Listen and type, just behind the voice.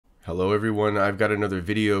Hello everyone, I've got another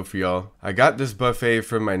video for y'all. I got this buffet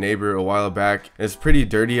from my neighbor a while back. It's pretty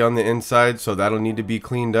dirty on the inside, so that'll need to be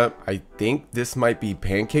cleaned up. I think this might be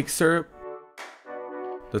pancake syrup.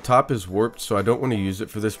 The top is warped, so I don't want to use it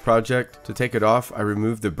for this project. To take it off, I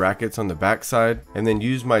removed the brackets on the back side and then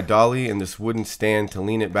used my dolly and this wooden stand to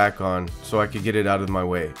lean it back on so I could get it out of my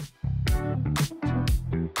way.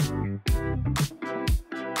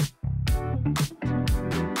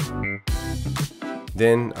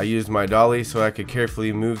 Then I used my dolly so I could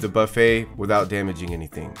carefully move the buffet without damaging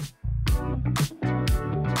anything.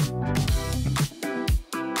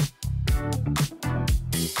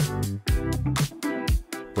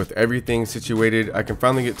 With everything situated, I can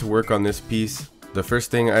finally get to work on this piece. The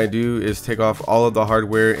first thing I do is take off all of the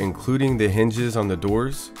hardware, including the hinges on the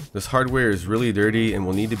doors. This hardware is really dirty and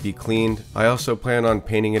will need to be cleaned. I also plan on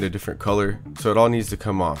painting it a different color, so it all needs to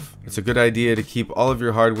come off. It's a good idea to keep all of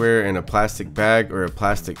your hardware in a plastic bag or a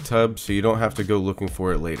plastic tub so you don't have to go looking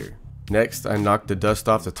for it later. Next, I knocked the dust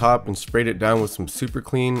off the top and sprayed it down with some super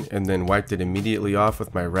clean and then wiped it immediately off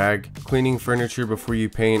with my rag. Cleaning furniture before you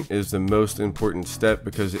paint is the most important step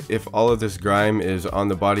because if all of this grime is on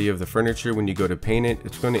the body of the furniture when you go to paint it,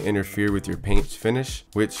 it's going to interfere with your paint's finish,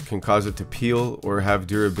 which can cause it to peel or have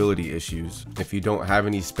durability issues. If you don't have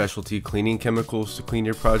any specialty cleaning chemicals to clean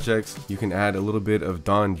your projects, you can add a little bit of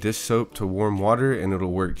Dawn dish soap to warm water and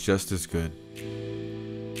it'll work just as good.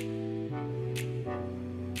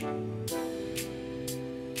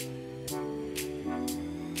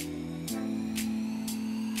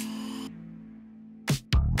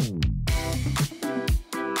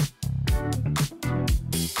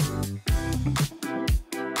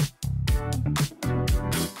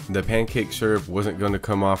 The pancake syrup wasn't going to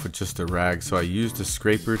come off with just a rag, so I used a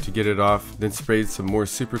scraper to get it off, then sprayed some more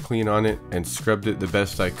super clean on it and scrubbed it the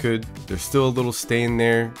best I could. There's still a little stain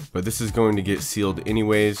there, but this is going to get sealed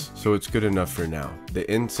anyways, so it's good enough for now.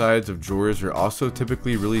 The insides of drawers are also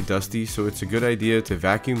typically really dusty, so it's a good idea to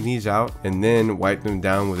vacuum these out and then wipe them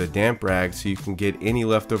down with a damp rag so you can get any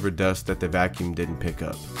leftover dust that the vacuum didn't pick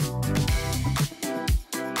up.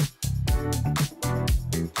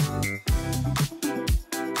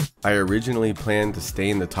 I originally planned to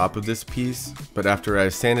stain the top of this piece, but after I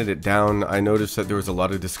sanded it down, I noticed that there was a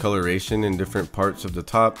lot of discoloration in different parts of the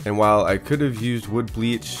top, and while I could have used wood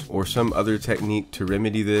bleach or some other technique to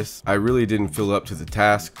remedy this, I really didn't feel up to the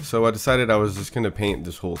task, so I decided I was just going to paint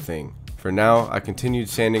this whole thing. For now, I continued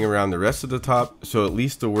sanding around the rest of the top, so at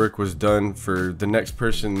least the work was done for the next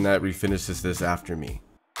person that refinishes this after me.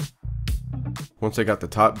 Once I got the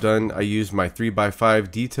top done, I used my 3x5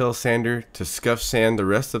 detail sander to scuff sand the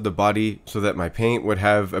rest of the body so that my paint would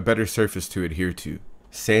have a better surface to adhere to.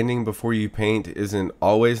 Sanding before you paint isn't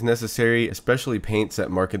always necessary, especially paints that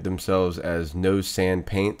market themselves as no sand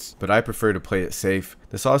paints, but I prefer to play it safe.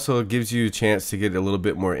 This also gives you a chance to get a little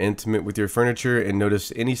bit more intimate with your furniture and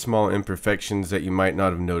notice any small imperfections that you might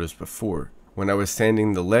not have noticed before. When I was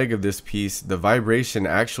sanding the leg of this piece, the vibration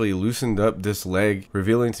actually loosened up this leg,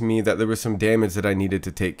 revealing to me that there was some damage that I needed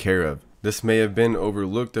to take care of. This may have been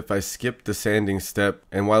overlooked if I skipped the sanding step,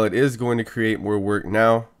 and while it is going to create more work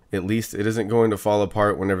now, at least it isn't going to fall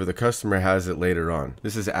apart whenever the customer has it later on.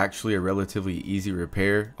 This is actually a relatively easy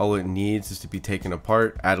repair. All it needs is to be taken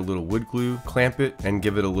apart, add a little wood glue, clamp it, and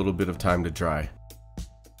give it a little bit of time to dry.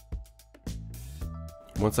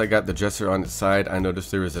 Once I got the dresser on its side, I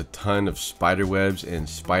noticed there was a ton of spider webs and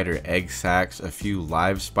spider egg sacs, a few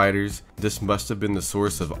live spiders. This must have been the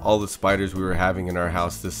source of all the spiders we were having in our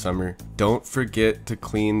house this summer. Don't forget to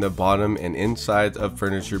clean the bottom and insides of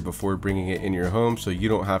furniture before bringing it in your home so you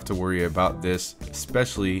don't have to worry about this,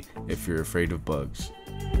 especially if you're afraid of bugs.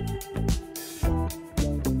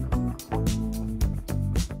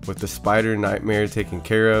 With the spider nightmare taken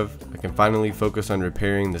care of, I can finally focus on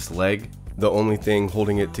repairing this leg. The only thing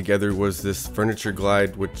holding it together was this furniture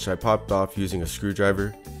glide, which I popped off using a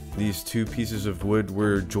screwdriver. These two pieces of wood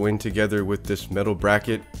were joined together with this metal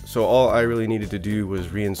bracket, so all I really needed to do was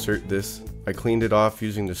reinsert this. I cleaned it off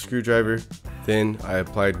using the screwdriver, then I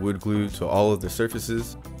applied wood glue to all of the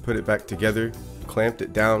surfaces, put it back together, clamped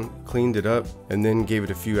it down, cleaned it up, and then gave it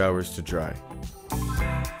a few hours to dry.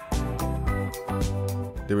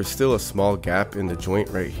 There was still a small gap in the joint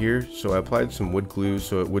right here, so I applied some wood glue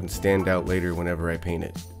so it wouldn't stand out later whenever I paint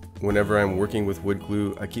it. Whenever I'm working with wood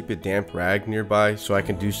glue, I keep a damp rag nearby so I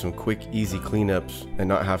can do some quick, easy cleanups and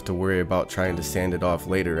not have to worry about trying to sand it off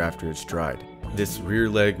later after it's dried. This rear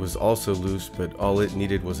leg was also loose, but all it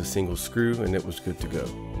needed was a single screw and it was good to go.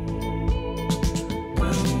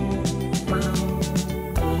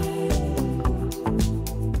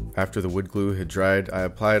 After the wood glue had dried, I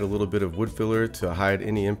applied a little bit of wood filler to hide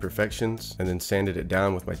any imperfections and then sanded it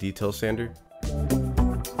down with my detail sander.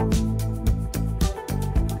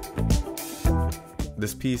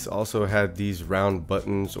 This piece also had these round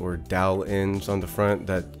buttons or dowel ends on the front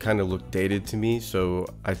that kind of looked dated to me, so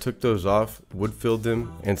I took those off, wood filled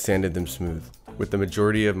them, and sanded them smooth. With the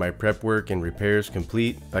majority of my prep work and repairs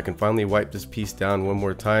complete, I can finally wipe this piece down one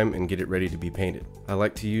more time and get it ready to be painted. I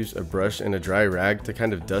like to use a brush and a dry rag to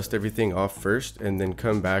kind of dust everything off first and then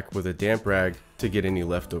come back with a damp rag to get any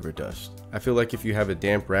leftover dust. I feel like if you have a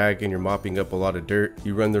damp rag and you're mopping up a lot of dirt,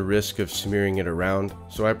 you run the risk of smearing it around,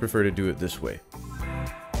 so I prefer to do it this way.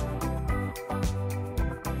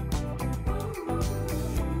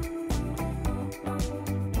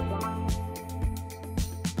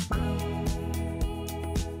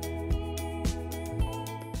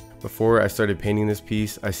 Before I started painting this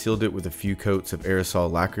piece, I sealed it with a few coats of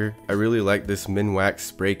aerosol lacquer. I really like this Minwax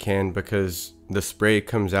spray can because the spray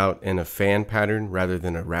comes out in a fan pattern rather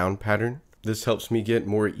than a round pattern. This helps me get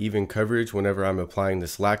more even coverage whenever I'm applying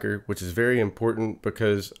this lacquer, which is very important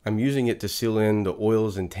because I'm using it to seal in the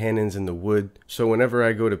oils and tannins in the wood, so whenever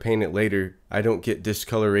I go to paint it later, I don't get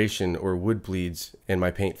discoloration or wood bleeds in my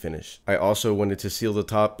paint finish. I also wanted to seal the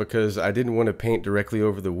top because I didn't want to paint directly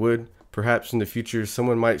over the wood. Perhaps in the future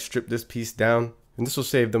someone might strip this piece down, and this will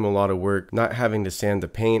save them a lot of work not having to sand the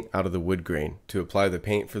paint out of the wood grain. To apply the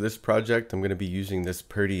paint for this project, I'm going to be using this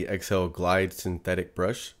Purdy XL Glide synthetic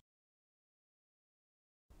brush.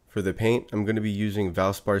 For the paint, I'm going to be using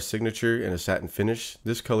Valspar Signature in a satin finish.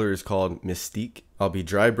 This color is called Mystique. I'll be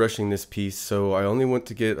dry brushing this piece, so I only want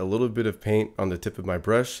to get a little bit of paint on the tip of my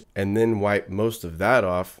brush and then wipe most of that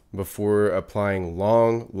off before applying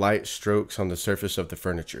long, light strokes on the surface of the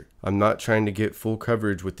furniture. I'm not trying to get full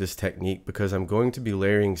coverage with this technique because I'm going to be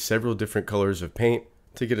layering several different colors of paint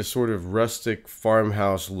to get a sort of rustic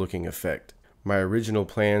farmhouse looking effect. My original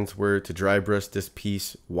plans were to dry brush this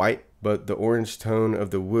piece white, but the orange tone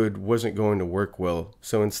of the wood wasn't going to work well.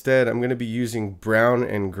 So instead, I'm going to be using brown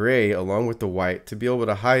and gray along with the white to be able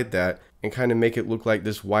to hide that and kind of make it look like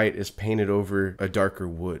this white is painted over a darker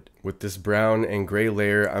wood. With this brown and gray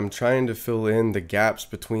layer, I'm trying to fill in the gaps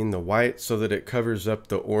between the white so that it covers up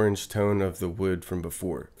the orange tone of the wood from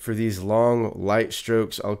before. For these long, light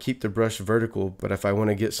strokes, I'll keep the brush vertical, but if I want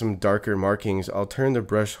to get some darker markings, I'll turn the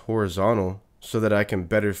brush horizontal so that I can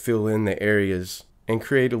better fill in the areas and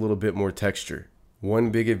create a little bit more texture.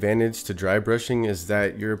 One big advantage to dry brushing is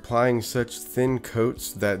that you're applying such thin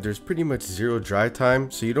coats that there's pretty much zero dry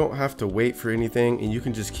time, so you don't have to wait for anything and you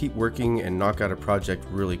can just keep working and knock out a project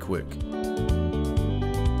really quick.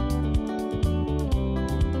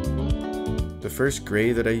 The first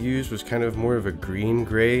gray that I used was kind of more of a green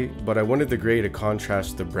gray, but I wanted the gray to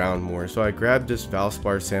contrast the brown more, so I grabbed this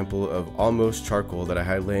Valspar sample of almost charcoal that I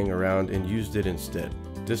had laying around and used it instead.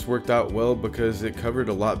 This worked out well because it covered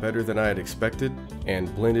a lot better than I had expected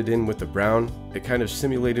and blended in with the brown. It kind of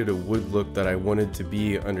simulated a wood look that I wanted to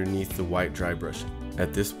be underneath the white dry brushing.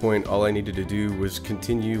 At this point, all I needed to do was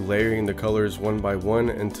continue layering the colors one by one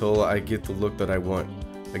until I get the look that I want.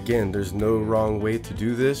 Again, there's no wrong way to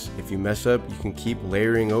do this. If you mess up, you can keep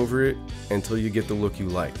layering over it until you get the look you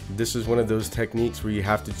like. This is one of those techniques where you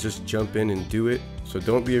have to just jump in and do it, so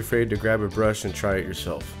don't be afraid to grab a brush and try it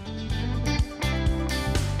yourself.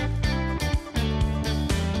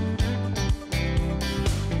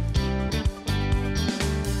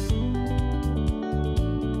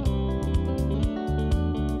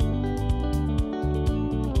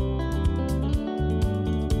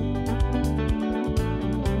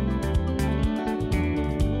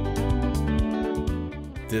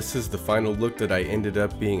 This is the final look that I ended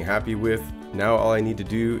up being happy with. Now all I need to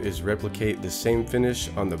do is replicate the same finish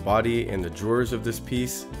on the body and the drawers of this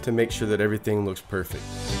piece to make sure that everything looks perfect.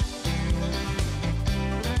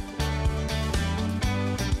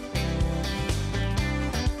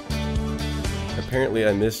 Apparently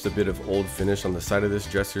I missed a bit of old finish on the side of this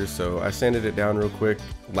dresser, so I sanded it down real quick,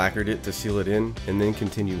 lacquered it to seal it in, and then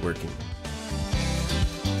continued working.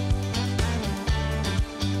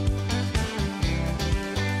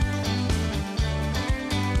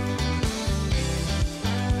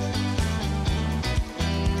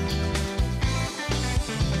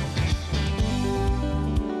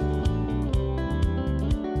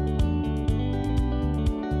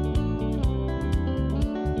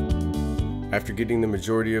 After getting the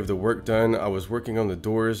majority of the work done, I was working on the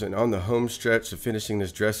doors and on the home stretch of finishing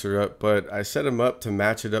this dresser up, but I set them up to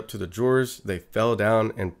match it up to the drawers. They fell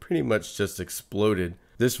down and pretty much just exploded.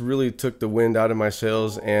 This really took the wind out of my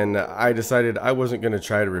sails, and I decided I wasn't going to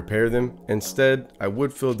try to repair them. Instead, I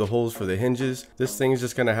wood filled the holes for the hinges. This thing's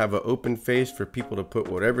just going to have an open face for people to put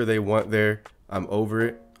whatever they want there. I'm over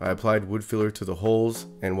it. I applied wood filler to the holes,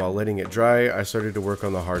 and while letting it dry, I started to work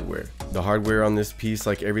on the hardware. The hardware on this piece,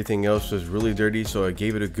 like everything else, was really dirty, so I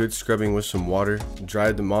gave it a good scrubbing with some water,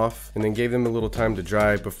 dried them off, and then gave them a little time to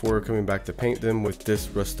dry before coming back to paint them with this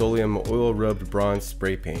Rust-Oleum oil rubbed bronze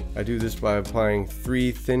spray paint. I do this by applying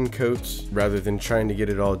 3 thin coats rather than trying to get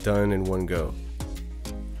it all done in one go.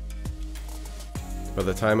 By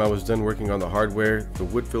the time I was done working on the hardware, the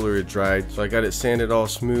wood filler had dried, so I got it sanded all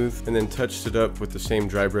smooth and then touched it up with the same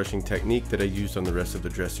dry brushing technique that I used on the rest of the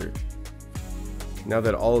dresser. Now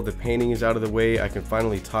that all of the painting is out of the way, I can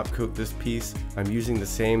finally top coat this piece. I'm using the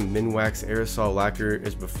same Minwax Aerosol Lacquer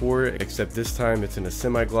as before, except this time it's in a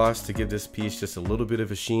semi-gloss to give this piece just a little bit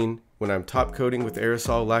of a sheen. When I'm top coating with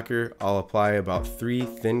aerosol lacquer, I'll apply about 3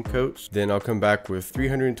 thin coats. Then I'll come back with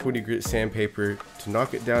 320 grit sandpaper to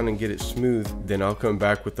knock it down and get it smooth. Then I'll come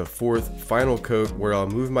back with the 4th final coat where I'll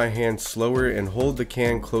move my hand slower and hold the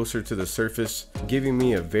can closer to the surface, giving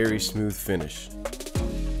me a very smooth finish.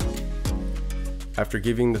 After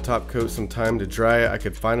giving the top coat some time to dry, I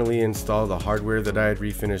could finally install the hardware that I had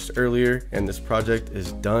refinished earlier, and this project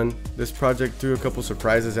is done. This project threw a couple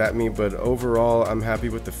surprises at me, but overall I'm happy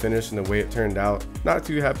with the finish and the way it turned out. Not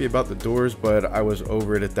too happy about the doors, but I was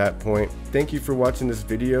over it at that point. Thank you for watching this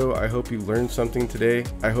video. I hope you learned something today.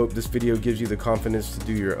 I hope this video gives you the confidence to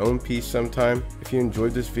do your own piece sometime. If you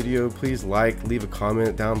enjoyed this video, please like, leave a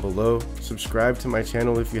comment down below, subscribe to my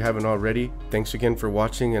channel if you haven't already. Thanks again for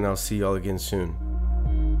watching, and I'll see y'all again soon.